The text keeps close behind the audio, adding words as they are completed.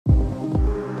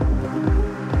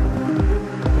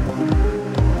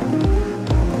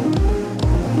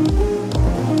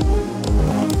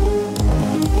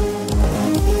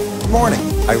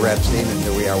Epstein, and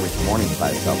here we are with the Morning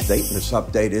Class Update. And this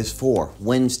update is for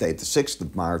Wednesday, the 6th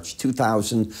of March,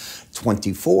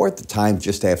 2024, the time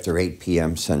just after 8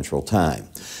 p.m. Central Time.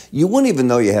 You wouldn't even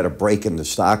know you had a break in the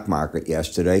stock market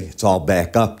yesterday. It's all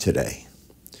back up today.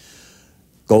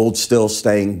 Gold still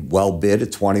staying well bid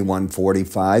at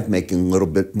 $21.45, making a little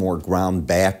bit more ground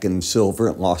back in silver.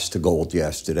 It lost to gold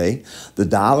yesterday. The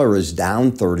dollar is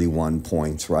down 31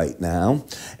 points right now.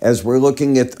 As we're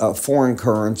looking at foreign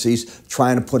currencies,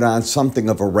 trying to put on something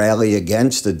of a rally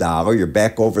against the dollar. You're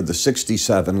back over the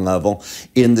 67 level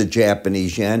in the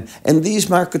Japanese yen. And these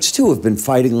markets, too, have been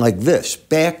fighting like this,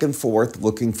 back and forth,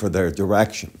 looking for their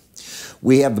direction.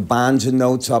 We have the bonds and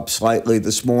notes up slightly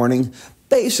this morning.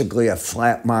 Basically a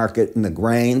flat market in the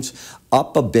grains,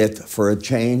 up a bit for a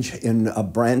change in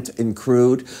Brent and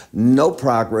crude. No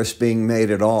progress being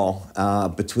made at all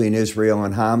between Israel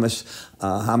and Hamas.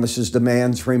 Hamas's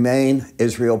demands remain.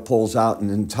 Israel pulls out in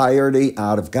entirety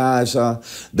out of Gaza.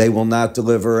 They will not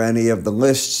deliver any of the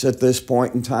lists at this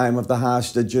point in time of the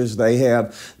hostages they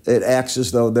have. It acts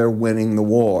as though they're winning the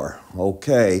war.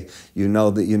 Okay, you know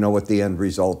what the end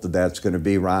result of that's going to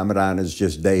be. Ramadan is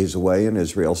just days away, and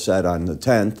Israel said on the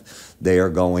 10th they are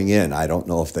going in. I don't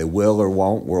know if they will or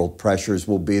won't. World pressures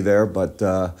will be there, but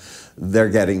they're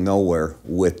getting nowhere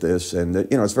with this. And,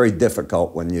 it's very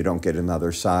difficult when you don't get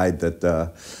another side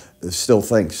that still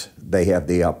thinks they have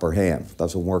the upper hand.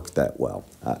 Doesn't work that well.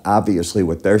 Obviously,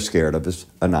 what they're scared of is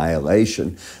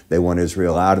annihilation. They want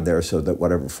Israel out of there so that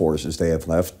whatever forces they have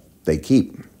left, they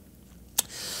keep.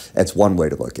 That's one way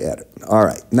to look at it. All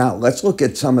right, now let's look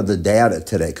at some of the data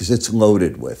today because it's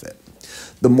loaded with it.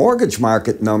 The mortgage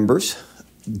market numbers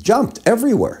jumped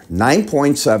everywhere.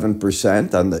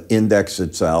 9.7% on the index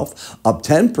itself, up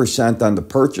 10% on the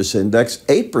purchase index,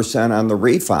 8% on the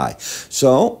refi.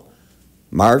 So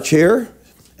March here,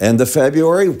 end of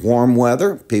February, warm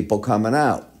weather, people coming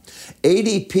out.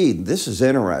 ADP, this is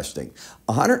interesting,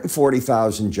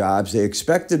 140,000 jobs. They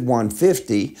expected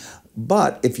 150,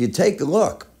 but if you take a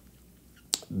look,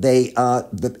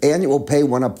 the annual pay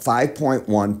went up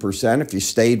 5.1% if you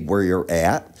stayed where you're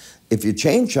at. If you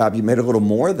changed job, you made a little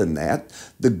more than that.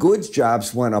 The goods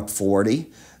jobs went up 40.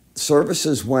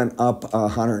 Services went up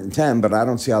 110, but I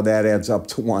don't see how that adds up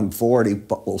to 140,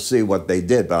 but we'll see what they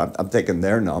did. But I'm taking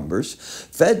their numbers.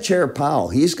 Fed Chair Powell,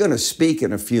 he's going to speak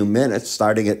in a few minutes,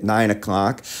 starting at 9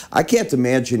 o'clock. I can't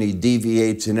imagine he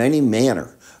deviates in any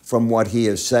manner from what he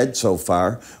has said so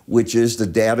far, which is the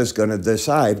data is going to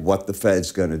decide what the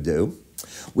Fed's going to do.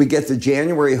 We get the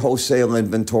January wholesale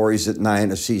inventories at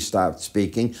 9 as he stopped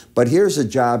speaking. But here's a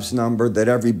jobs number that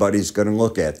everybody's going to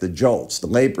look at, the JOLTS, the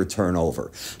labor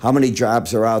turnover. How many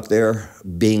jobs are out there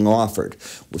being offered?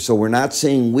 So we're not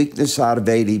seeing weakness out of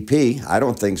ADP. I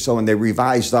don't think so. And they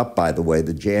revised up, by the way,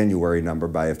 the January number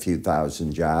by a few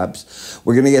thousand jobs.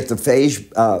 We're going to get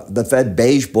the Fed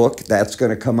beige book. That's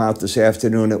going to come out this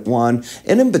afternoon at 1.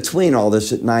 And in between all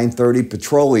this at 9:30,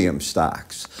 petroleum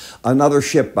stocks. Another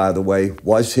ship, by the way,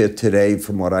 was hit today,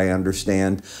 from what I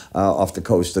understand, off the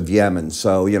coast of Yemen.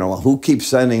 So, who keeps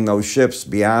sending those ships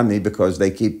beyond me because they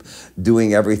keep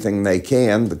doing everything they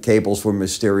can. The cables were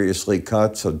mysteriously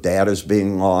cut, so data's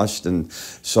being lost, and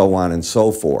so on and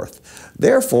so forth.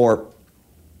 Therefore,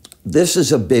 this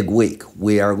is a big week.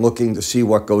 We are looking to see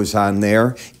what goes on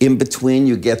there. In between,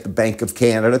 you get the Bank of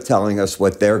Canada telling us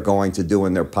what they're going to do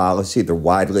in their policy. They're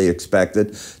widely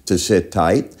expected to sit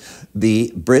tight.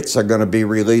 The Brits are going to be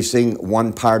releasing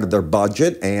one part of their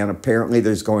budget, and apparently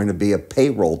there's going to be a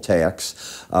payroll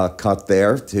tax cut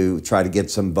there to try to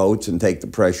get some votes and take the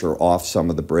pressure off some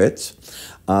of the Brits.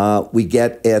 We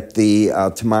get at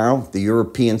tomorrow, the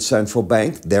European Central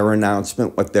Bank, their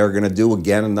announcement, what they're going to do.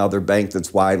 Again, another bank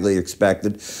that's widely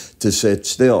expected to sit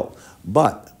still.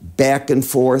 But back and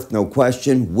forth, no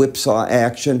question, whipsaw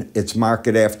action, it's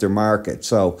market after market.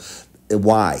 So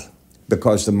why?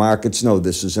 Because the markets know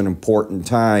this is an important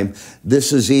time.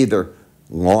 This is either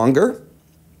longer,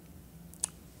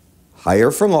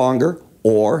 higher for longer,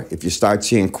 or if you start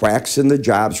seeing cracks in the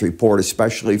jobs report,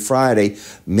 especially Friday,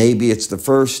 maybe it's the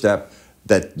first step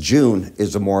that June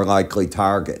is a more likely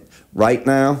target. Right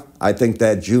now, I think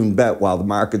that June bet, while the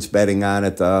market's betting on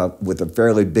it with a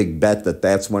fairly big bet that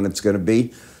that's when it's going to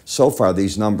be, so far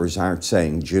these numbers aren't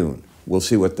saying June. We'll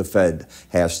see what the Fed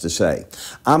has to say.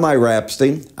 I'm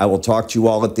Epstein. I will talk to you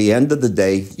all at the end of the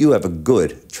day. You have a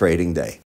good trading day.